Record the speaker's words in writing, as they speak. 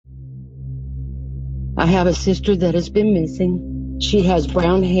I have a sister that has been missing. She has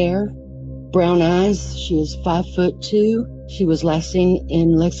brown hair, brown eyes. She is 5'2". She was last seen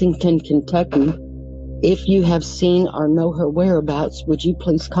in Lexington, Kentucky. If you have seen or know her whereabouts, would you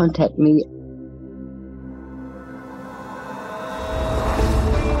please contact me?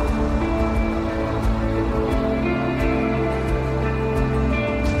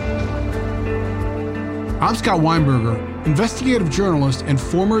 I'm Scott Weinberger, investigative journalist and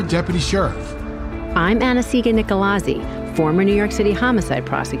former deputy sheriff. I'm Anna-Siga Nicolazzi, former New York City homicide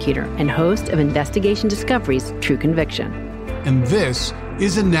prosecutor and host of Investigation Discovery's True Conviction. And this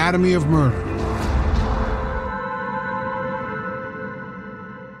is Anatomy of Murder.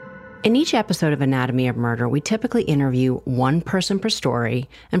 In each episode of Anatomy of Murder, we typically interview one person per story,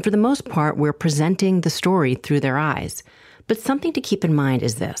 and for the most part, we're presenting the story through their eyes. But something to keep in mind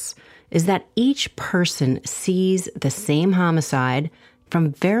is that each person sees the same homicide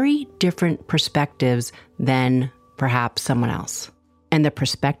from very different perspectives than perhaps someone else. And the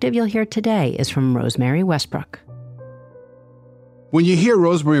perspective you'll hear today is from Rosemary Westbrook. When you hear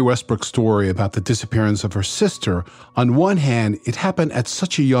Rosemary Westbrook's story about the disappearance of her sister, on one hand, it happened at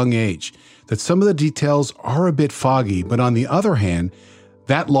such a young age that some of the details are a bit foggy, but on the other hand,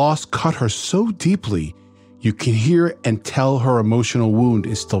 that loss cut her so deeply, you can hear and tell her emotional wound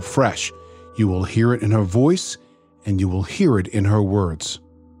is still fresh. You will hear it in her voice, and you will hear it in her words.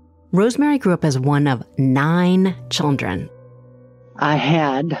 Rosemary grew up as one of 9 children. I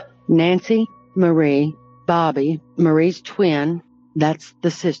had Nancy, Marie, Bobby, Marie's twin, that's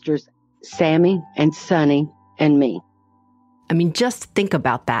the sisters, Sammy and Sonny and me. I mean, just think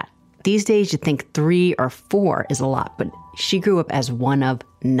about that. These days, you think 3 or 4 is a lot, but she grew up as one of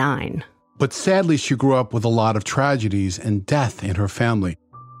 9. But sadly, she grew up with a lot of tragedies and death in her family.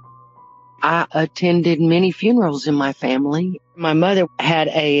 I attended many funerals in my family. My mother had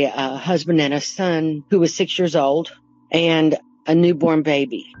a husband and a son who was 6 years old, and a newborn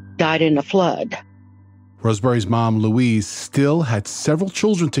baby died in a flood. Rosemary's mom, Louise, still had several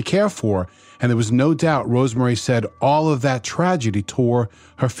children to care for, and there was no doubt Rosemary said all of that tragedy tore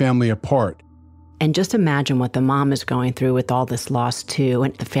her family apart. And just imagine what the mom is going through with all this loss, too.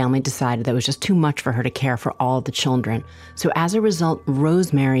 And the family decided that it was just too much for her to care for all the children. So as a result,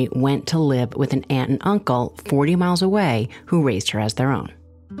 Rosemary went to live with an aunt and uncle 40 miles away who raised her as their own.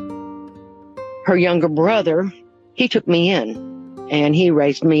 Her younger brother, he took me in, and he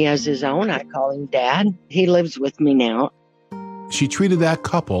raised me as his own. I call him Dad. He lives with me now. She treated that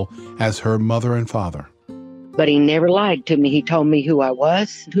couple as her mother and father. But he never lied to me. He told me who I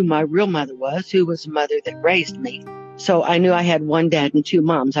was, who my real mother was, who was the mother that raised me. So I knew I had one dad and 2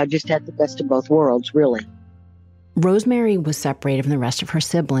 moms. I just had the best of both worlds, really. Rosemary was separated from the rest of her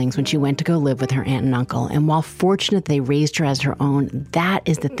siblings when she went to go live with her aunt and uncle. And while fortunate they raised her as her own, that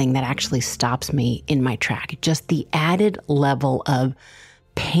is the thing that actually stops me in my track. Just the added level of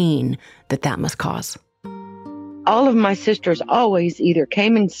pain that must cause. All of my sisters always either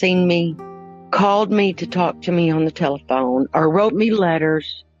came and seen me, called me to talk to me on the telephone, or wrote me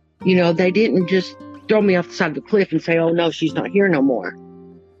letters. You know, they didn't just throw me off the side of the cliff and say, oh, no, she's not here no more.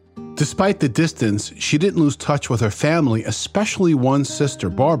 Despite the distance, she didn't lose touch with her family, especially one sister,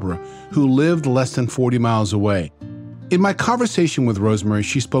 Barbara, who lived less than 40 miles away. In my conversation with Rosemary,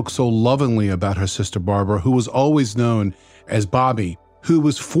 she spoke so lovingly about her sister Barbara, who was always known as Bobby, who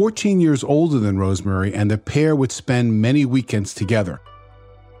was 14 years older than Rosemary, and the pair would spend many weekends together.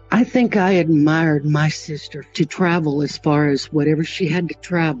 I think I admired my sister to travel as far as whatever she had to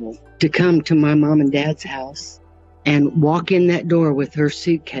travel to come to my mom and dad's house and walk in that door with her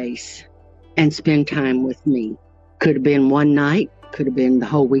suitcase and spend time with me. Could have been one night, could have been the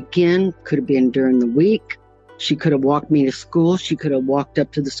whole weekend, could have been during the week. She could have walked me to school. She could have walked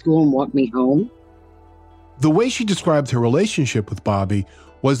up to the school and walked me home. The way she described her relationship with Bobby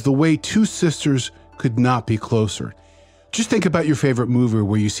was the way 2 sisters could not be closer. Just think about your favorite movie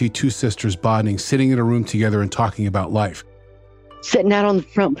where you see 2 sisters bonding, sitting in a room together and talking about life. Sitting out on the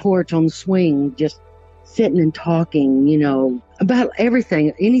front porch on the swing, just sitting and talking, you know, about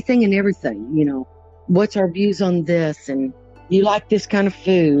everything, anything and everything, you know. What's our views on this? And you like this kind of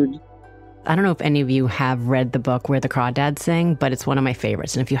food? I don't know if any of you have read the book Where the Crawdads Sing, but it's one of my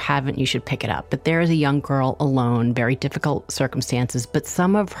favorites. And if you haven't, you should pick it up. But there is a young girl alone, very difficult circumstances, but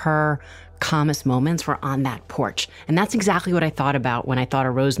some of her calmest moments were on that porch. And that's exactly what I thought about when I thought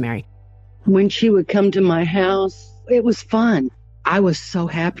of Rosemary. When she would come to my house, it was fun. I was so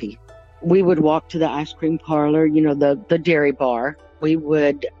happy. We would walk to the ice cream parlor, you know, the dairy bar. We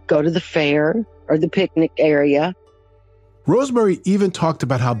would go to the fair or the picnic area. Rosemary even talked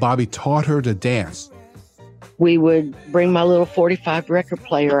about how Bobby taught her to dance. We would bring my little 45 record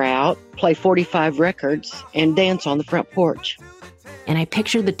player out, play 45 records, and dance on the front porch. And I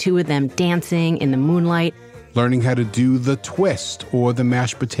pictured the two of them dancing in the moonlight, learning how to do the twist or the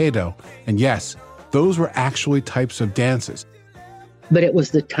mashed potato. And yes, those were actually types of dances. But it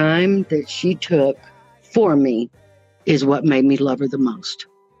was the time that she took for me is what made me love her the most.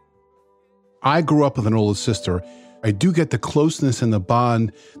 I grew up with an older sister. I do get the closeness and the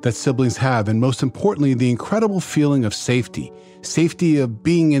bond that siblings have, and most importantly, the incredible feeling of safety. Safety of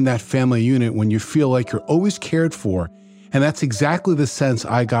being in that family unit when you feel like you're always cared for. And that's exactly the sense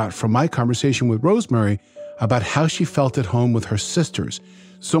I got from my conversation with Rosemary about how she felt at home with her sisters.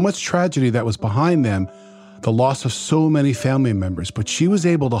 So much tragedy that was behind them, the loss of so many family members, but she was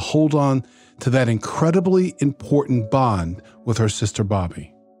able to hold on to that incredibly important bond with her sister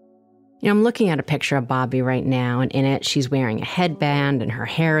Bobby. You know, I'm looking at a picture of Bobby right now, and in it, she's wearing a headband and her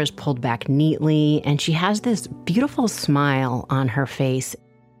hair is pulled back neatly, and she has this beautiful smile on her face.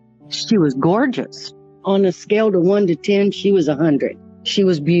 She was gorgeous. On a scale to 1 to 10, she was 100. She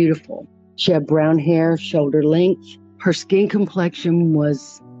was beautiful. She had brown hair, shoulder length. Her skin complexion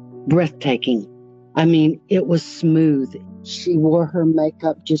was breathtaking. I mean, it was smooth. She wore her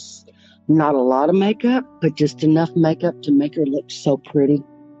makeup, just not a lot of makeup, but just enough makeup to make her look so pretty.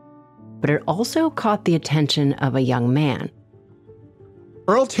 But it also caught the attention of a young man.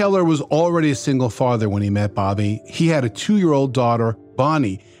 Earl Taylor was already a single father when he met Bobby. He had a 2-year-old daughter,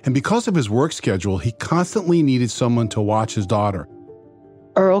 Bonnie, and because of his work schedule, he constantly needed someone to watch his daughter.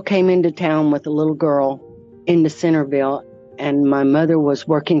 Earl came into town with a little girl into Centerville, and my mother was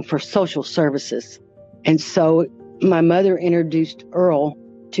working for social services. And so my mother introduced Earl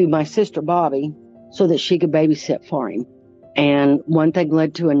to my sister Bobby so that she could babysit for him. And one thing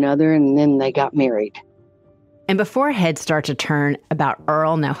led to another, and then they got married. And before heads start to turn about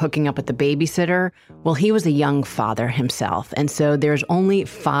Earl now hooking up with the babysitter, well, he was a young father himself. And so there's only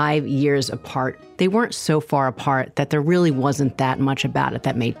 5 years apart. They weren't so far apart that there really wasn't that much about it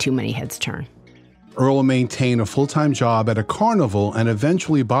that made too many heads turn. Earl maintained a full-time job at a carnival, and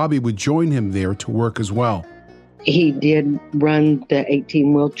eventually Bobby would join him there to work as well. He did run the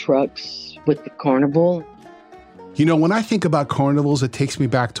 18-wheel trucks with the carnival. You know, when I think about carnivals, it takes me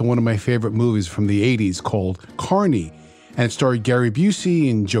back to one of my favorite movies from the 80s called Carney, and it starred Gary Busey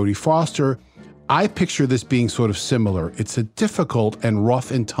and Jodie Foster. I picture this being sort of similar. It's a difficult and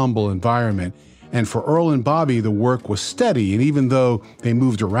rough and tumble environment, and for Earl and Bobby, the work was steady, and even though they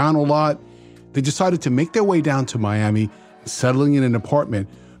moved around a lot, they decided to make their way down to Miami, settling in an apartment,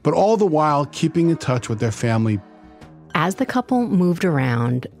 but all the while keeping in touch with their family. As the couple moved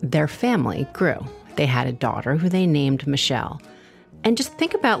around, their family grew. They had a daughter who they named Michelle. And just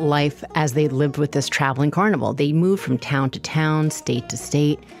think about life as they lived with this traveling carnival. They moved from town to town, state to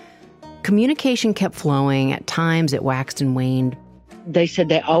state. Communication kept flowing. At times, it waxed and waned. They said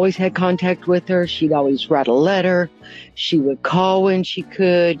they always had contact with her. She'd always write a letter. She would call when she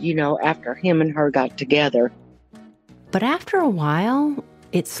could, after him and her got together. But after a while,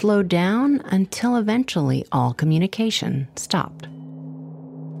 it slowed down until eventually all communication stopped.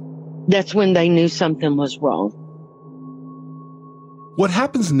 That's when they knew something was wrong. What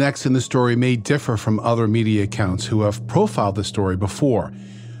happens next in the story may differ from other media accounts who have profiled the story before,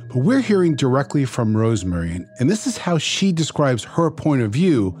 but we're hearing directly from Rosemary, and this is how she describes her point of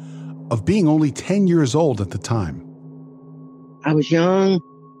view of being only 10 years old at the time. I was young.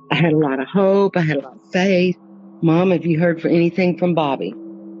 I had a lot of hope. I had a lot of faith. Mom, have you heard anything from Bobby?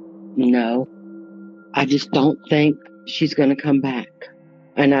 No. I just don't think she's going to come back.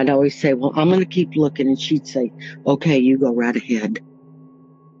 And I'd always say, well, I'm going to keep looking. And she'd say, okay, you go right ahead.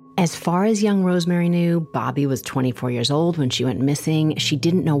 As far as young Rosemary knew, Bobby was 24 years old when she went missing. She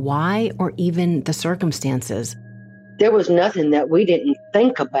didn't know why or even the circumstances. There was nothing that we didn't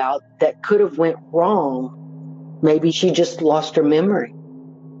think about that could have went wrong. Maybe she just lost her memory.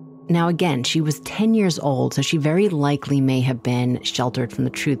 Now, again, she was 10 years old, so she very likely may have been sheltered from the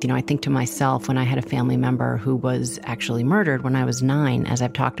truth. I think to myself, when I had a family member who was actually murdered when I was 9, as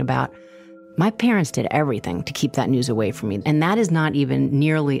I've talked about, my parents did everything to keep that news away from me. And that is not even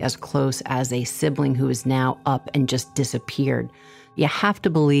nearly as close as a sibling who is now up and just disappeared. You have to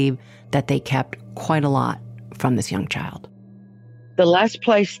believe that they kept quite a lot from this young child. The last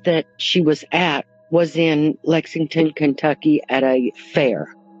place that she was at was in Lexington, Kentucky at a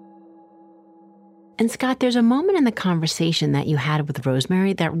fair. And Scott, there's a moment in the conversation that you had with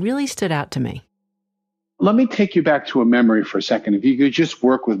Rosemary that really stood out to me. Let me take you back to a memory for a second. If you could just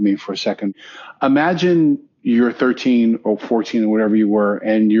work with me for a second. Imagine you're 13 or 14 or whatever you were,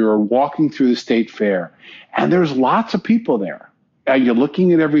 and you're walking through the state fair, and there's lots of people there. Are you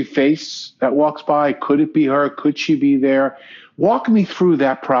looking at every face that walks by? Could it be her? Could she be there? Walk me through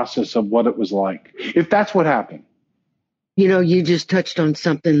that process of what it was like, if that's what happened. You know, you just touched on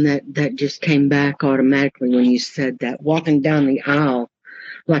something that just came back automatically when you said that. Walking down the aisle,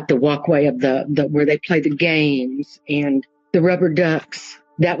 like the walkway of the where they play the games and the rubber ducks.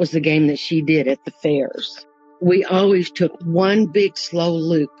 That was the game that she did at the fairs. We always took one big slow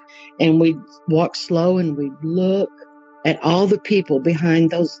loop, and we'd walk slow and we'd look at all the people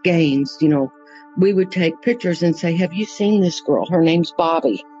behind those games. You know, we would take pictures and say, have you seen this girl? Her name's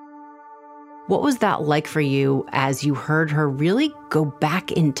Bobby. What was that like for you as you heard her really go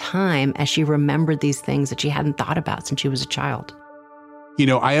back in time as she remembered these things that she hadn't thought about since she was a child? You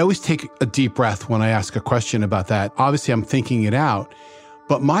know, I always take a deep breath when I ask a question about that. Obviously, I'm thinking it out.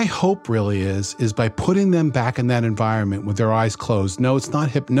 But my hope really is by putting them back in that environment with their eyes closed. No, it's not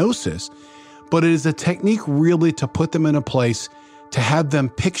hypnosis, but it is a technique really to put them in a place to have them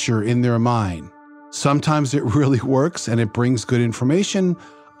picture in their mind. Sometimes it really works and it brings good information.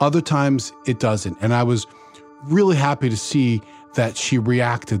 Other times it doesn't. And I was really happy to see that she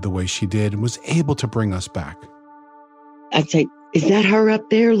reacted the way she did and was able to bring us back. I'd say, is that her up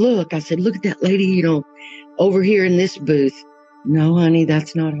there? Look. I said, look at that lady, you know, over here in this booth. No, honey,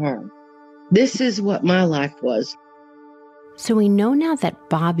 that's not her. This is what my life was. So we know now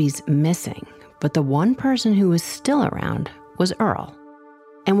that Bobby's missing, but the one person who was still around was Earl.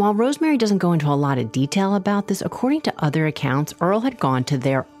 And while Rosemary doesn't go into a lot of detail about this, according to other accounts, Earl had gone to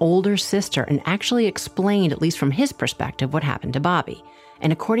their older sister and actually explained, at least from his perspective, what happened to Bobby.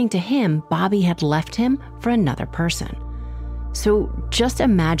 And according to him, Bobby had left him for another person. So just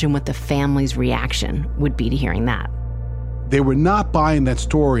imagine what the family's reaction would be to hearing that. They were not buying that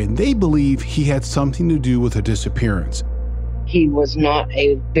story, and they believe he had something to do with her disappearance. He was not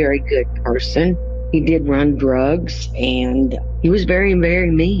a very good person. He did run drugs, and he was very,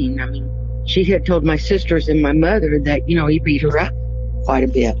 very mean. I mean, she had told my sisters and my mother that, you know, he beat her up quite a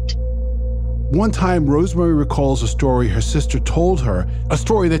bit. One time, Rosemary recalls a story her sister told her, a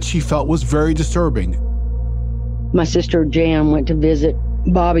story that she felt was very disturbing. My sister Jan went to visit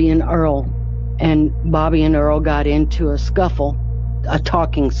Bobby and Earl, and Bobby and Earl got into a scuffle, a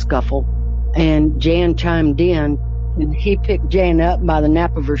talking scuffle, and Jan chimed in, and he picked Jan up by the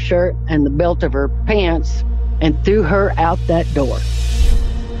nap of her shirt and the belt of her pants and threw her out that door.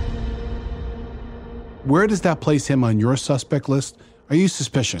 Where does that place him on your suspect list? Are you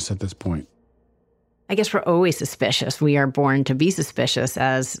suspicious at this point? I guess we're always suspicious. We are born to be suspicious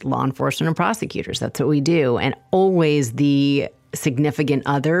as law enforcement and prosecutors. That's what we do. And always the significant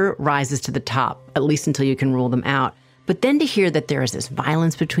other rises to the top, at least until you can rule them out. But then to hear that there is this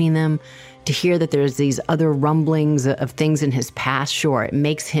violence between them, to hear that there's these other rumblings of things in his past, sure, it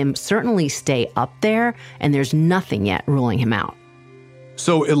makes him certainly stay up there, and there's nothing yet ruling him out.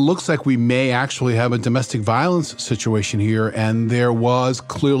 So it looks like we may actually have a domestic violence situation here, and there was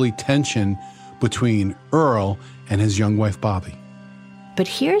clearly tension between Earl and his young wife, Bobby. But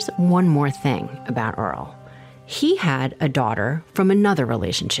here's one more thing about Earl. He had a daughter from another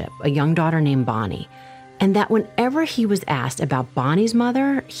relationship, a young daughter named Bonnie, and that whenever he was asked about Bonnie's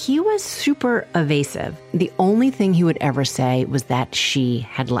mother, he was super evasive. The only thing he would ever say was that she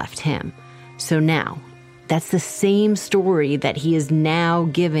had left him. So now, that's the same story that he is now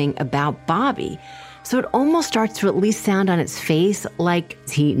giving about Bobby. So it almost starts to at least sound on its face like,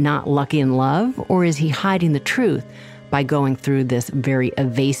 is he not lucky in love, or is he hiding the truth by going through this very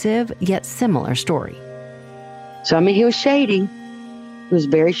evasive yet similar story? So, I mean, he was shady. He was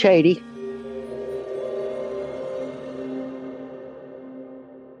very shady.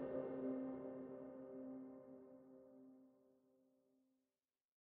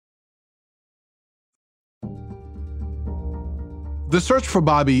 The search for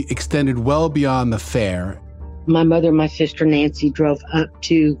Bobby extended well beyond the fair. My mother and my sister Nancy drove up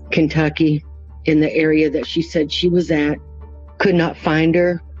to Kentucky in the area that she said she was at, could not find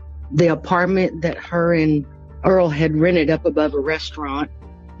her. The apartment that her and Earl had rented up above a restaurant,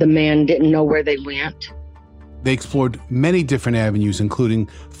 the man didn't know where they went. They explored many different avenues, including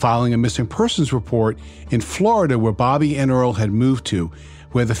filing a missing persons report in Florida, where Bobby and Earl had moved to,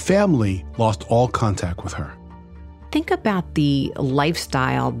 where the family lost all contact with her. Think about the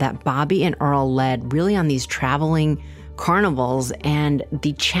lifestyle that Bobby and Earl led really on these traveling carnivals and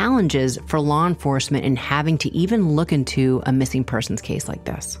the challenges for law enforcement in having to even look into a missing persons case like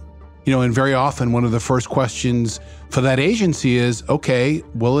this. You know, and very often one of the first questions for that agency is, okay,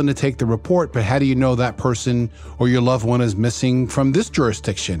 willing to take the report, but how do you know that person or your loved one is missing from this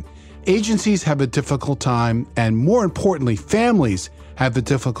jurisdiction? Agencies have a difficult time, and more importantly, families have a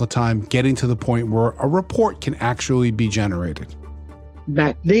difficult time getting to the point where a report can actually be generated.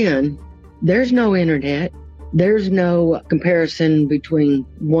 back then, there's no internet. There's no comparison between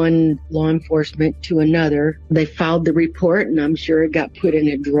one law enforcement to another. They filed the report, and I'm sure it got put in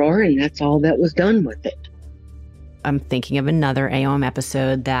a drawer, and that's all that was done with it. I'm thinking of another AOM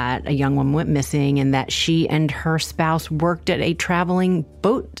episode that a young woman went missing and that she and her spouse worked at a traveling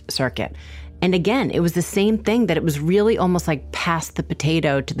boat circuit. And again, it was the same thing, that it was really almost like pass the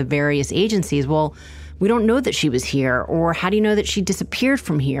potato to the various agencies. Well, we don't know that she was here, or how do you know that she disappeared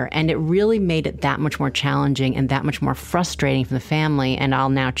from here? And it really made it that much more challenging and that much more frustrating for the family. And I'll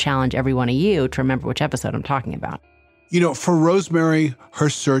now challenge every one of you to remember which episode I'm talking about. For Rosemary, her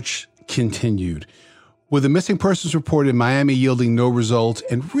search continued. With the missing persons report in Miami yielding no results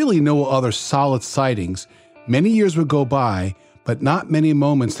and really no other solid sightings, many years would go by, but not many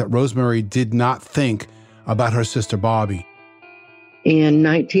moments that Rosemary did not think about her sister Bobby. In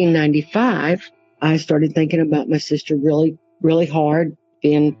 1995, I started thinking about my sister really, really hard,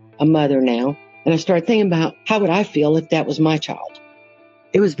 being a mother now. And I started thinking about how would I feel if that was my child.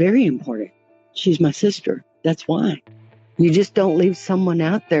 It was very important. She's my sister. That's why. You just don't leave someone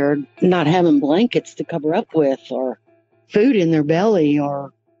out there not having blankets to cover up with, or food in their belly,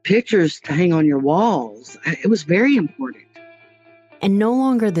 or pictures to hang on your walls. It was very important. And no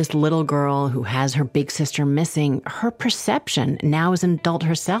longer this little girl who has her big sister missing. Her perception now as an adult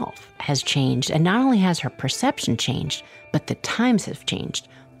herself has changed. And not only has her perception changed, but the times have changed.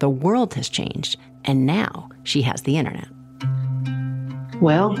 The world has changed. And now she has the internet.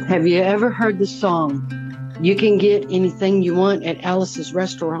 Well, have you ever heard the song, "You Can Get Anything You Want at Alice's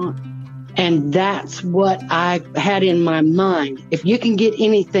Restaurant"? And that's what I had in my mind. If you can get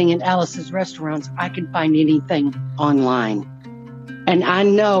anything at Alice's Restaurants, I can find anything online. And I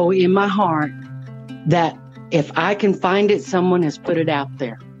know in my heart that if I can find it, someone has put it out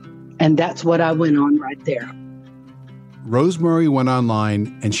there. And that's what I went on right there. Rosemary went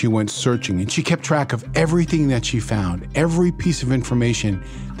online and she went searching, and she kept track of everything that she found, every piece of information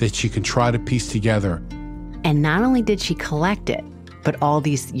that she could try to piece together. And not only did she collect it, but all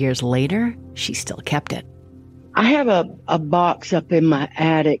these years later, she still kept it. I have a box up in my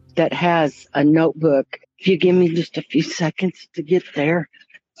attic that has a notebook. If you give me just a few seconds to get there.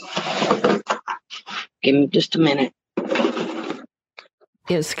 Give me just a minute.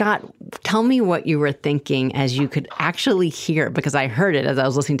 Scott, tell me what you were thinking as you could actually hear, because I heard it as I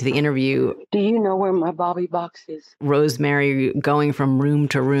was listening to the interview. Do you know where my Bobby box is? Rosemary going from room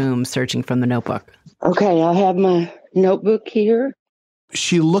to room, searching from the notebook. Okay, I have my notebook here.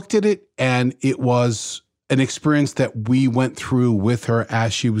 She looked at it, and it was an experience that we went through with her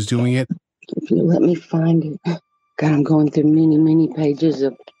as she was doing it. If you let me find it. God, I'm going through many, many pages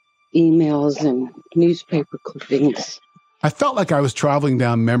of emails and newspaper clippings. I felt like I was traveling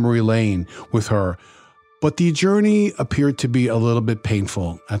down memory lane with her, but the journey appeared to be a little bit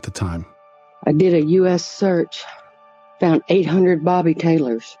painful at the time. I did a U.S. search, found 800 Bobby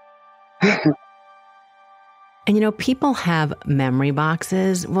Taylors. And people have memory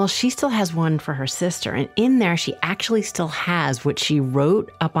boxes. Well, she still has one for her sister. And in there, she actually still has what she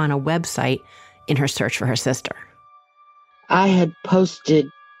wrote up on a website in her search for her sister. I had posted,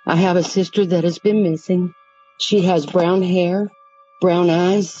 I have a sister that has been missing. She has brown hair, brown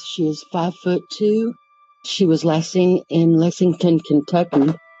eyes. She is 5'2". She was last seen in Lexington,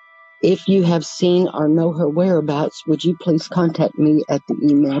 Kentucky. If you have seen or know her whereabouts, would you please contact me at the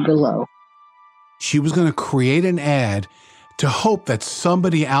email below? She was going to create an ad to hope that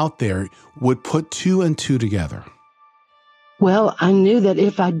somebody out there would put two and two together. Well, I knew that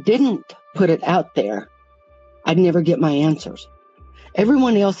if I didn't put it out there, I'd never get my answers.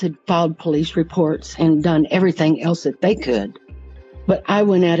 Everyone else had filed police reports and done everything else that they could. But I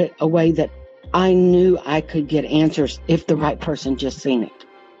went at it a way that I knew I could get answers if the right person just seen it.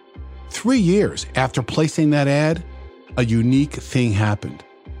 3 years after placing that ad, a unique thing happened.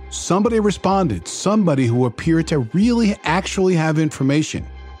 Somebody responded, somebody who appeared to really actually have information.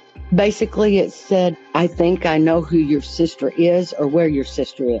 Basically, it said, "I think I know who your sister is or where your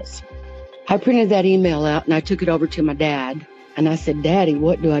sister is." I printed that email out and I took it over to my dad. And I said, "Daddy,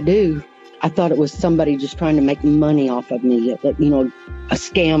 what do I do?" I thought it was somebody just trying to make money off of me, a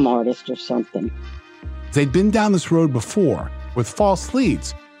scam artist or something. They'd been down this road before with false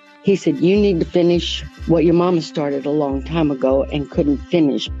leads. He said, "You need to finish what your mama started a long time ago and couldn't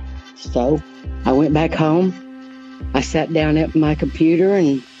finish." So I went back home. I sat down at my computer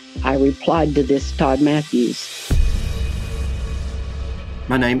and I replied to this Todd Matthews.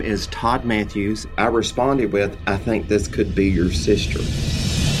 My name is Todd Matthews. I responded with, "I think this could be your sister."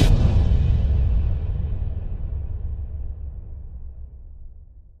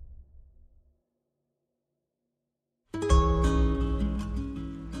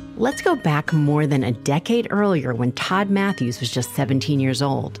 Let's go back more than a decade earlier when Todd Matthews was just 17 years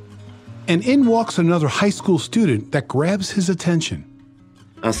old. And in walks another high school student that grabs his attention.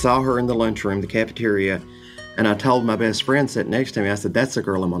 I saw her in the lunchroom, the cafeteria, and I told my best friend sitting next to me, I said, that's the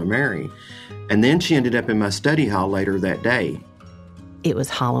girl I'm going to marry. And then she ended up in my study hall later that day. It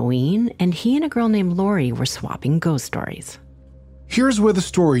was Halloween, and he and a girl named Lori were swapping ghost stories. Here's where the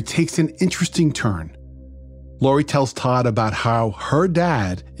story takes an interesting turn. Lori tells Todd about how her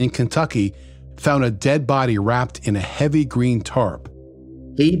dad in Kentucky found a dead body wrapped in a heavy green tarp.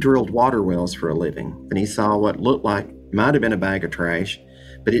 He drilled water wells for a living, and he saw what looked like might have been a bag of trash,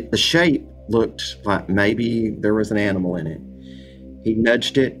 but the shape looked like maybe there was an animal in it. He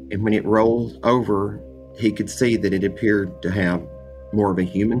nudged it, and when it rolled over, he could see that it appeared to have more of a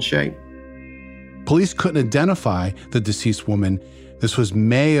human shape. Police couldn't identify the deceased woman. This was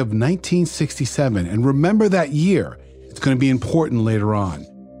May of 1967, and remember that year. It's going to be important later on.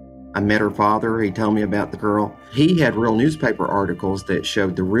 I met her father. He told me about the girl. He had real newspaper articles that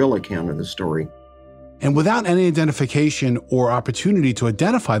showed the real account of the story. And without any identification or opportunity to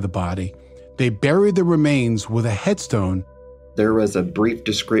identify the body, they buried the remains with a headstone. There was a brief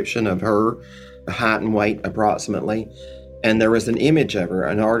description of her, height and weight approximately, and there was an image of her.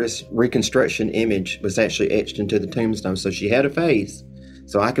 An artist's reconstruction image was actually etched into the tombstone, so she had a face,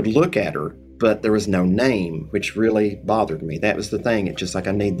 so I could look at her, but there was no name, which really bothered me. That was the thing. It's just like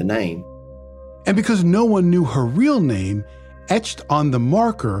I need the name. And because no one knew her real name, etched on the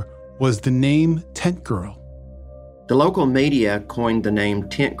marker was the name Tent Girl. The local media coined the name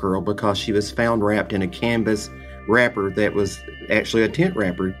Tent Girl because she was found wrapped in a canvas wrapper that was actually a tent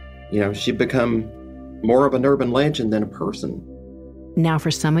wrapper. You know, she'd become more of an urban legend than a person. Now, for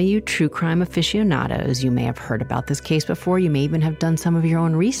some of you true crime aficionados, you may have heard about this case before. You may even have done some of your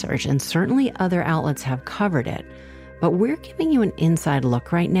own research, and certainly other outlets have covered it. But we're giving you an inside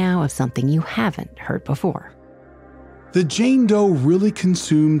look right now of something you haven't heard before. The Jane Doe really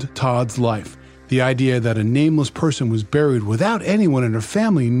consumed Todd's life. The idea that a nameless person was buried without anyone in her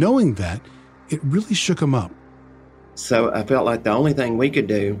family knowing that, it really shook him up. So I felt like the only thing we could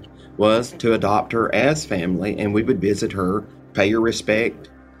do was to adopt her as family, and we would visit her, pay her respect,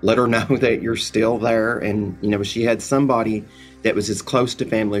 let her know that you're still there, and, you know, she had somebody that was as close to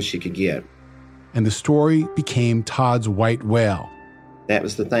family as she could get. And the story became Todd's white whale. That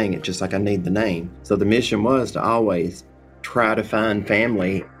was the thing. It's just like I need the name. So the mission was to always try to find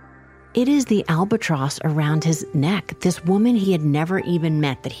family. It is the albatross around his neck, this woman he had never even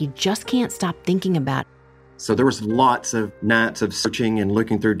met that he just can't stop thinking about. So there was lots of nights of searching and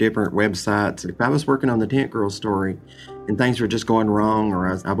looking through different websites. If I was working on the Tent Girl story and things were just going wrong, or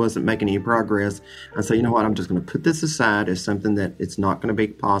I wasn't making any progress, I'd say, you know what, I'm just going to put this aside as something that it's not going to be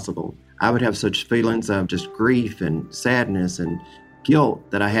possible. I would have such feelings of just grief and sadness and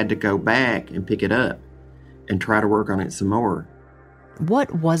guilt that I had to go back and pick it up and try to work on it some more.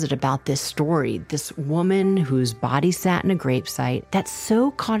 What was it about this story, this woman whose body sat in a gravesite, that so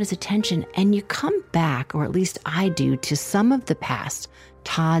caught his attention? And you come back, or at least I do, to some of the past,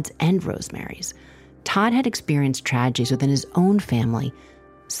 Todd's and Rosemary's. Todd had experienced tragedies within his own family,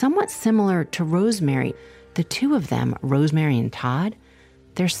 somewhat similar to Rosemary. The two of them, Rosemary and Todd,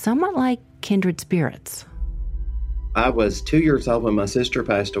 they're somewhat like kindred spirits. I was 2 years old when my sister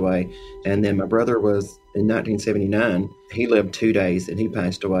passed away, and then my brother was in 1979. He lived 2 days and he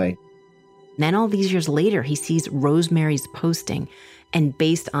passed away. Then all these years later, he sees Rosemary's posting, and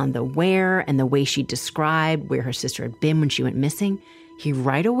based on the where and the way she described where her sister had been when she went missing, he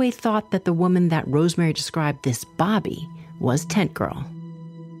right away thought that the woman that Rosemary described, this Bobby, was Tent Girl.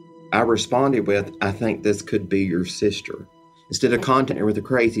 I responded with, I think this could be your sister. Instead of contacting her with a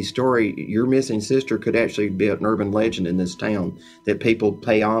crazy story, your missing sister could actually be an urban legend in this town that people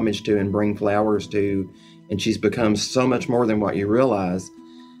pay homage to and bring flowers to, and she's become so much more than what you realize.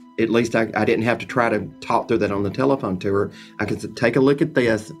 At least I didn't have to try to talk through that on the telephone to her. I could say, take a look at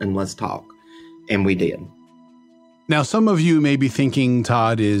this and let's talk. And we did. Now, some of you may be thinking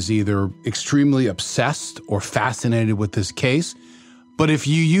Todd is either extremely obsessed or fascinated with this case, but if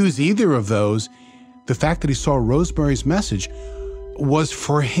you use either of those, the fact that he saw Rosemary's message was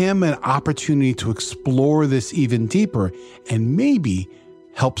for him an opportunity to explore this even deeper and maybe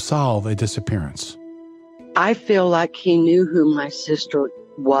help solve a disappearance. I feel like he knew who my sister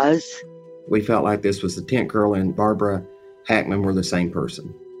was. We felt like this was the Tent Girl and Barbara Hackman were the same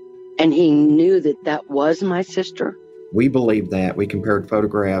person. And he knew that that was my sister. We believed that. We compared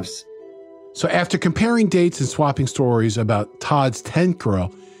photographs. So after comparing dates and swapping stories about Todd's Tent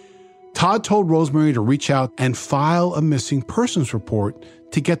Girl, Todd told Rosemary to reach out and file a missing persons report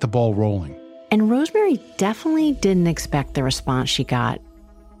to get the ball rolling. And Rosemary definitely didn't expect the response she got.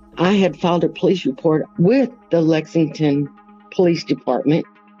 I had filed a police report with the Lexington Police Department.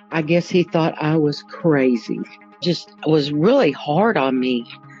 I guess he thought I was crazy. Just was really hard on me.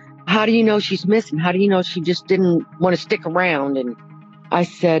 How do you know she's missing? How do you know she just didn't want to stick around? And I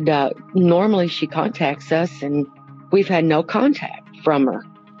said, normally she contacts us and we've had no contact from her.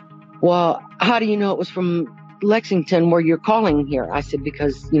 Well, how do you know it was from Lexington where you're calling here? I said,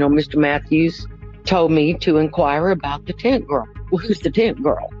 because, Mr. Matthews told me to inquire about the tent girl. Well, who's the tent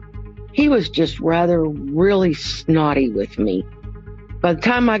girl? He was just really snotty with me. By the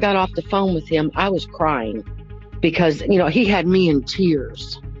time I got off the phone with him, I was crying because, he had me in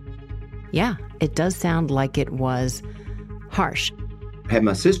tears. Yeah, it does sound like it was harsh. I had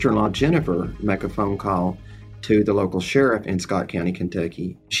my sister-in-law, Jennifer, make a phone call to the local sheriff in Scott County,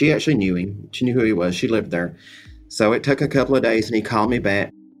 Kentucky. She actually knew him. She knew who he was. She lived there. So it took a couple of days and he called me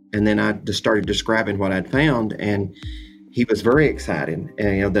back. And then I just started describing what I'd found. And he was very excited.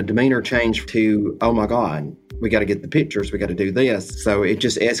 And, the demeanor changed to, oh my God, we got to get the pictures. We got to do this. So it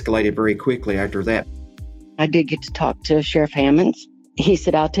just escalated very quickly after that. I did get to talk to Sheriff Hammonds. He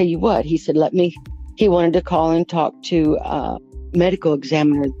said, I'll tell you what. He said, he wanted to call and talk to a medical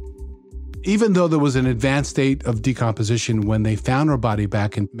examiner. Even though there was an advanced state of decomposition when they found her body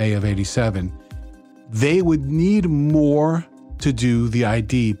back in May of 87, they would need more to do the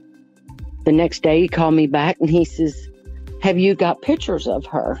ID. The next day he called me back and he says, have you got pictures of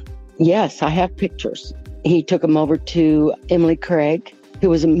her? Yes, I have pictures. He took them over to Emily Craig, who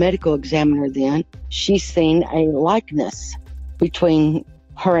was a medical examiner then. She's seen a likeness between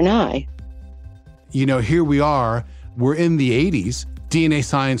her and I. Here we are, we're in the 80s. DNA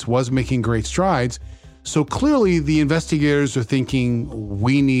science was making great strides. So clearly the investigators are thinking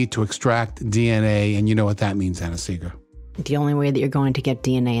we need to extract DNA. And you know what that means, Anna-Sigga. The only way that you're going to get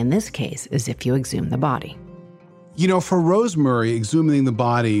DNA in this case is if you exhume the body. For Rosemary, exhuming the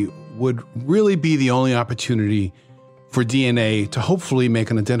body would really be the only opportunity for DNA to hopefully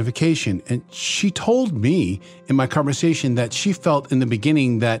make an identification. And she told me in my conversation that she felt in the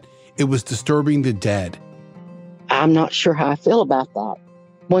beginning that it was disturbing the dead. I'm not sure how I feel about that.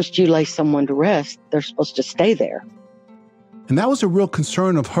 Once you lay someone to rest, they're supposed to stay there. And that was a real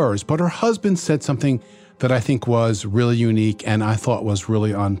concern of hers. But her husband said something that I think was really unique and I thought was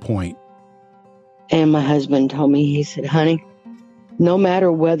really on point. And my husband told me, he said, honey, no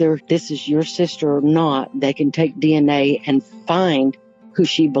matter whether this is your sister or not, they can take DNA and find who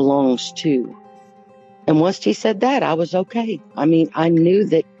she belongs to. And once he said that, I was okay. I knew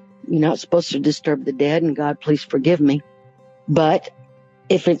that you're not supposed to disturb the dead, and God, please forgive me. But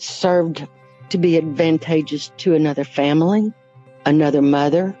if it served to be advantageous to another family, another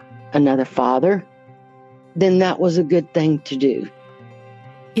mother, another father, then that was a good thing to do.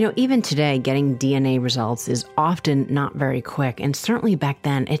 Even today, getting DNA results is often not very quick, and certainly back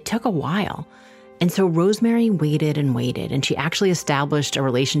then, it took a while. And so Rosemary waited and waited, and she actually established a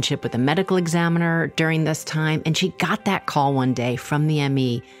relationship with a medical examiner during this time, and she got that call one day from the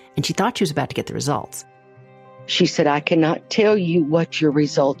ME, and she thought she was about to get the results. She said, I cannot tell you what your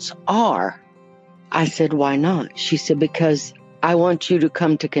results are. I said, why not? She said, because I want you to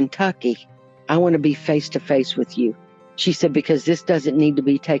come to Kentucky. I want to be face-to-face with you. She said, because this doesn't need to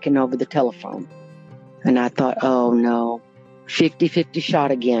be taken over the telephone. And I thought, oh no, 50-50 shot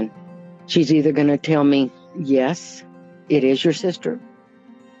again. She's either going to tell me, yes, it is your sister,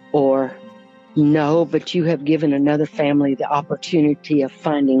 or no, but you have given another family the opportunity of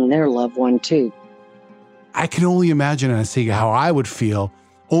finding their loved one too. I can only imagine, Anna-Sigga, how I would feel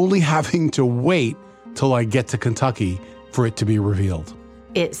only having to wait till I get to Kentucky for it to be revealed.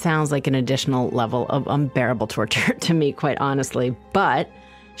 It sounds like an additional level of unbearable torture to me, quite honestly. But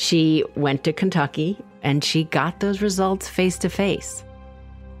she went to Kentucky and she got those results face to face.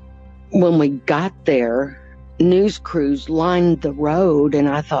 When we got there, news crews lined the road and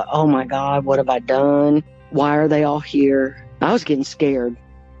I thought, oh my God, what have I done? Why are they all here? I was getting scared.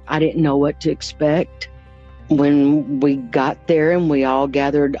 I didn't know what to expect. When we got there and we all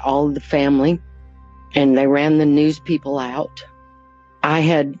gathered all of the family and they ran the news people out, I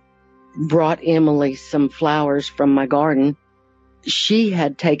had brought Emily some flowers from my garden. She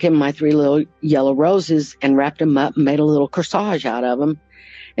had taken my 3 little yellow roses and wrapped them up and made a little corsage out of them.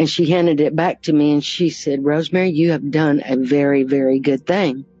 And she handed it back to me and she said, Rosemary, you have done a very, very good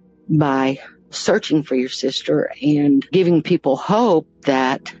thing by searching for your sister and giving people hope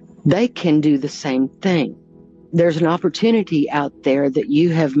that they can do the same thing. There's an opportunity out there that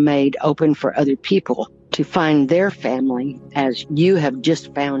you have made open for other people to find their family as you have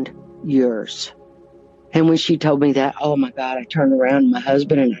just found yours. And when she told me that, oh my God, I turned around to my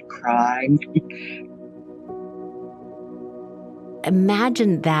husband and I cried.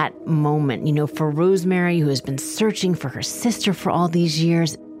 imagine that moment, for Rosemary, who has been searching for her sister for all these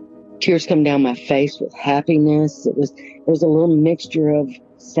years. Tears come down my face with happiness. It was a little mixture of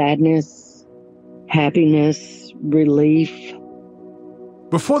sadness, happiness, relief.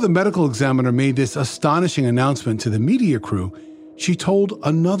 Before the medical examiner made this astonishing announcement to the media crew, she told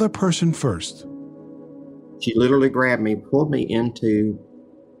another person first. She literally grabbed me, pulled me into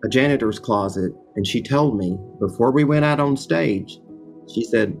a janitor's closet, and she told me, before we went out on stage, she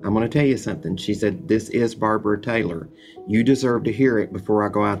said, "I'm going to tell you something." She said, "This is Barbara Taylor. You deserve to hear it before I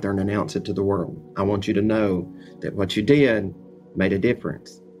go out there and announce it to the world. I want you to know that what you did made a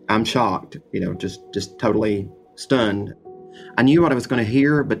difference." I'm shocked, just totally stunned. I knew what I was going to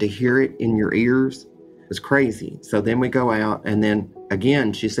hear, but to hear it in your ears was crazy. So then we go out, and then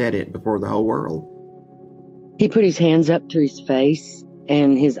again, she said it before the whole world. He put his hands up to his face,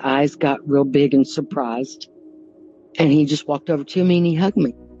 and his eyes got real big and surprised. And he just walked over to me and he hugged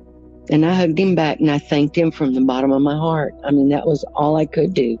me. And I hugged him back, and I thanked him from the bottom of my heart. I mean, that was all I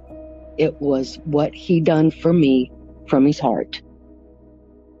could do. It was what he done for me from his heart.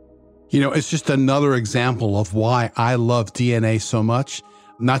 It's just another example of why I love DNA so much,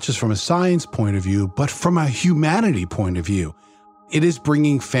 not just from a science point of view, but from a humanity point of view. It is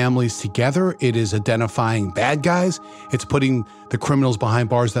bringing families together. It is identifying bad guys. It's putting the criminals behind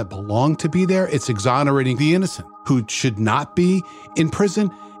bars that belong to be there. It's exonerating the innocent who should not be in prison.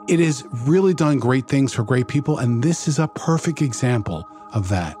 It has really done great things for great people, and this is a perfect example of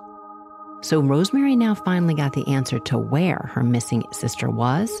that. So Rosemary now finally got the answer to where her missing sister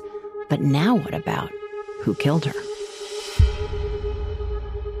was. But now what about who killed her?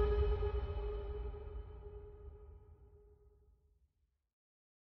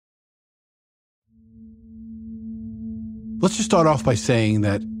 Let's just start off by saying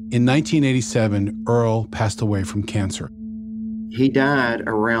that in 1987, Earl passed away from cancer. He died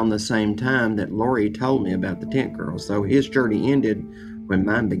around the same time that Lori told me about the tent girl, so his journey ended when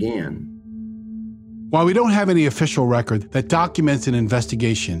mine began. While we don't have any official record that documents an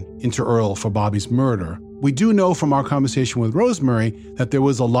investigation into Earl for Bobby's murder, we do know from our conversation with Rosemary that there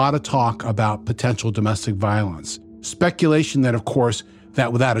was a lot of talk about potential domestic violence. Speculation that, of course,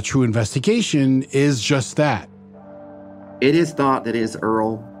 that without a true investigation is just that. It is thought that it's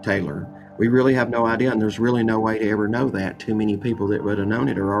Earl Taylor. We really have no idea, and there's really no way to ever know that. Too many people that would have known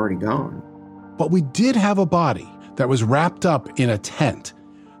it are already gone. But we did have a body that was wrapped up in a tent,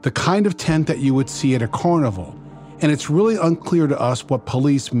 the kind of tent that you would see at a carnival. And it's really unclear to us what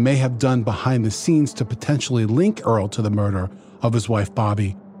police may have done behind the scenes to potentially link Earl to the murder of his wife,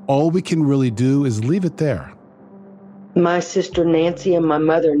 Bobby. All we can really do is leave it there. My sister Nancy and my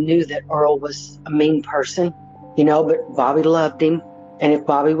mother knew that Earl was a mean person, but Bobby loved him. And if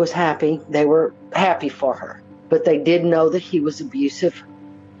Bobby was happy, they were happy for her. But they did know that he was abusive.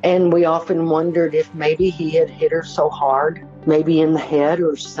 And we often wondered if maybe he had hit her so hard, maybe in the head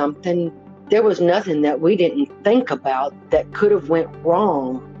or something. There was nothing that we didn't think about that could have went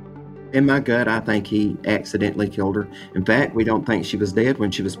wrong. In my gut, I think he accidentally killed her. In fact, we don't think she was dead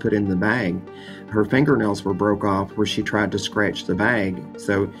when she was put in the bag. Her fingernails were broke off where she tried to scratch the bag.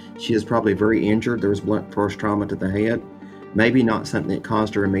 So she is probably very injured. There was blunt force trauma to the head. Maybe not something that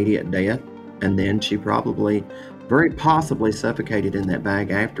caused her immediate death. And then she probably, very possibly, suffocated in that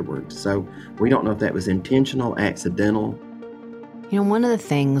bag afterwards. So we don't know if that was intentional, accidental. One of the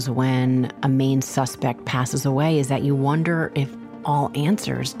things when a main suspect passes away is that you wonder if all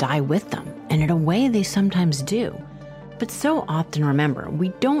answers die with them. And in a way, they sometimes do. But so often, remember, we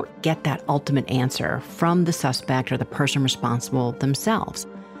don't get that ultimate answer from the suspect or the person responsible themselves.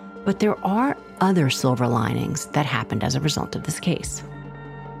 But there are other silver linings that happened as a result of this case.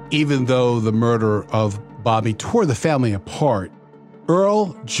 Even though the murder of Bobby tore the family apart,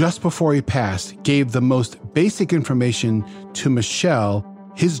 Earl, just before he passed, gave the most basic information to Michelle,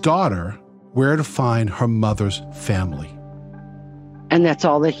 his daughter, where to find her mother's family. And that's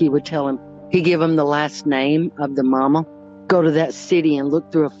all that he would tell him. He'd give him the last name of the mama. Go to that city and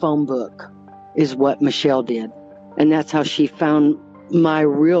look through a phone book, is what Michelle did. And that's how she found my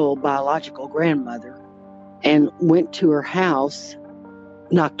real biological grandmother, and went to her house,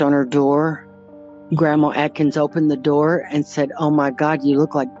 knocked on her door. Grandma Atkins opened the door and said, "Oh my God, you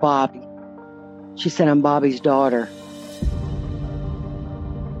look like Bobby." She said, "I'm Bobby's daughter."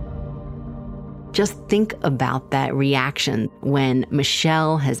 Just think about that reaction when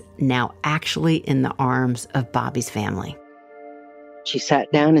Michelle is now actually in the arms of Bobby's family. She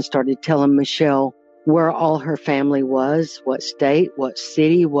sat down and started telling Michelle where all her family was, what state, what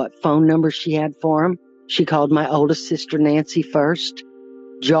city, what phone number she had for them. She called my oldest sister Nancy first.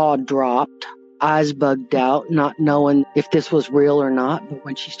 Jaw dropped. eyes bugged out, not knowing if this was real or not. But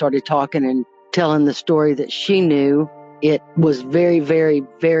when she started talking and telling the story that she knew, it was very, very,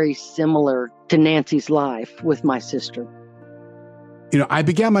 very similar to Nancy's life with my sister. I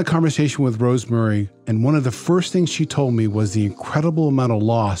began my conversation with Rosemary, and one of the first things she told me was the incredible amount of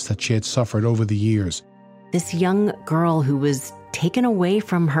loss that she had suffered over the years. This young girl who was taken away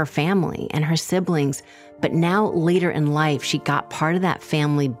from her family and her siblings, but now later in life, she got part of that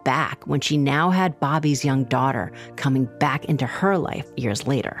family back when she now had Bobby's young daughter coming back into her life years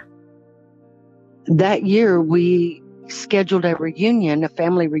later. That year, we scheduled a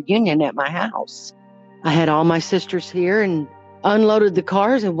family reunion at my house. I had all my sisters here and unloaded the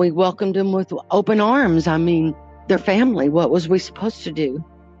cars, and we welcomed them with open arms. I mean, they're family. What was we supposed to do?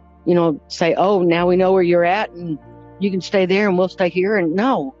 Say, oh, now we know where you're at and you can stay there and we'll stay here. And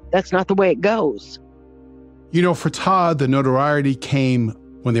no, that's not the way it goes. For Todd, the notoriety came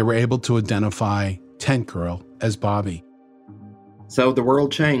when they were able to identify Tent Girl as Bobby. So the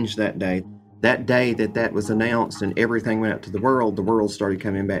world changed that day. That day that was announced and everything went out to the world started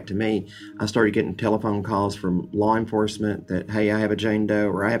coming back to me. I started getting telephone calls from law enforcement that, hey, I have a Jane Doe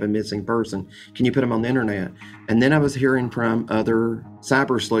or I have a missing person. Can you put them on the internet? And then I was hearing from other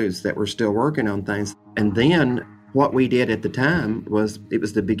cyber sleuths that were still working on things. And then what we did at the time was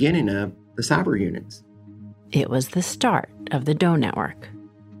the beginning of the cyber units. It was the start of the Doe Network.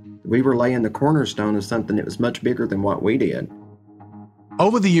 We were laying the cornerstone of something that was much bigger than what we did.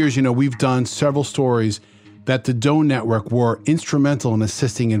 Over the years, we've done several stories that the Doe Network were instrumental in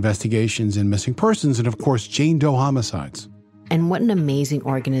assisting investigations in missing persons and, of course, Jane Doe homicides. And what an amazing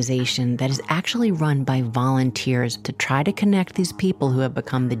organization that is actually run by volunteers to try to connect these people who have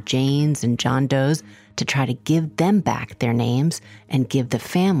become the Janes and John Does, to try to give them back their names and give the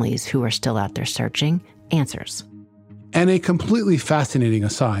families who are still out there searching answers. And a completely fascinating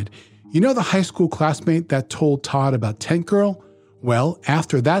aside, the high school classmate that told Todd about Tent Girl? Well,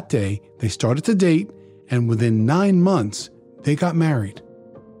 after that day, they started to date, and within 9 months, they got married.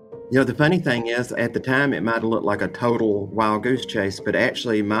 The funny thing is, at the time, it might have looked like a total wild goose chase, but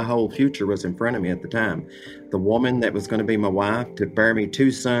actually my whole future was in front of me at the time. The woman that was going to be my wife, to bear me 2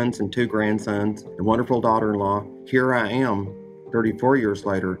 sons and 2 grandsons, a wonderful daughter-in-law. Here I am, 34 years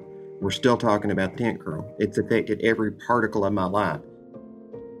later, we're still talking about Tent Girl. It's affected every particle of my life.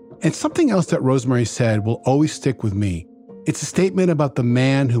 And something else that Rosemary said will always stick with me. It's a statement about the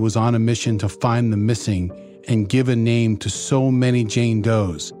man who was on a mission to find the missing and give a name to so many Jane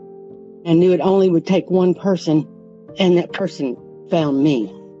Does. I knew it only would take one person, and that person found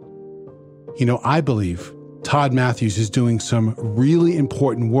me. I believe Todd Matthews is doing some really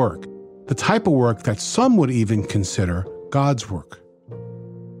important work, the type of work that some would even consider God's work.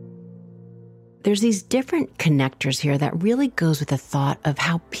 There's these different connectors here that really goes with the thought of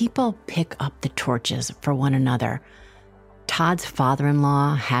how people pick up the torches for one another. Todd's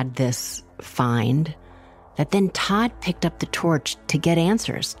father-in-law had this find that then Todd picked up the torch to get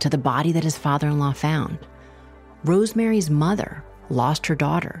answers to the body that his father-in-law found. Rosemary's mother lost her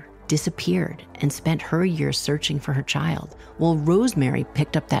daughter, disappeared, and spent her years searching for her child. Well, Rosemary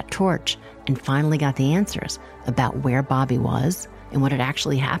picked up that torch and finally got the answers about where Bobby was and what had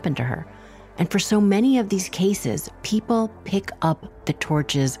actually happened to her. And for so many of these cases, people pick up the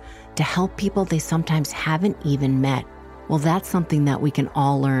torches to help people they sometimes haven't even met. Well, that's something that we can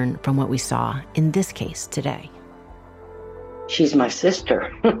all learn from what we saw in this case today. She's my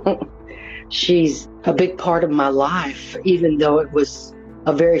sister. She's a big part of my life. Even though it was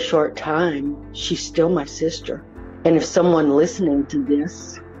a very short time, she's still my sister. And if someone listening to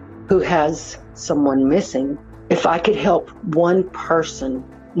this who has someone missing, if I could help one person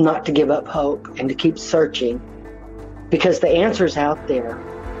not to give up hope and to keep searching, because the answer's out there.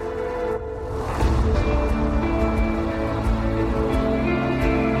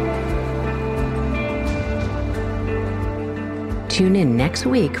 Tune in next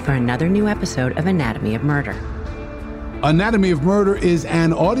week for another new episode of Anatomy of Murder. Anatomy of Murder is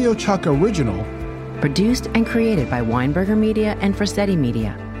an Audio Chuck original. Produced and created by Weinberger Media and Frasetti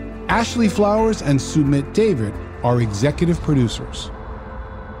Media. Ashley Flowers and Sumit David are executive producers.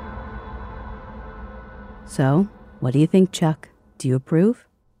 So, what do you think, Chuck? Do you approve?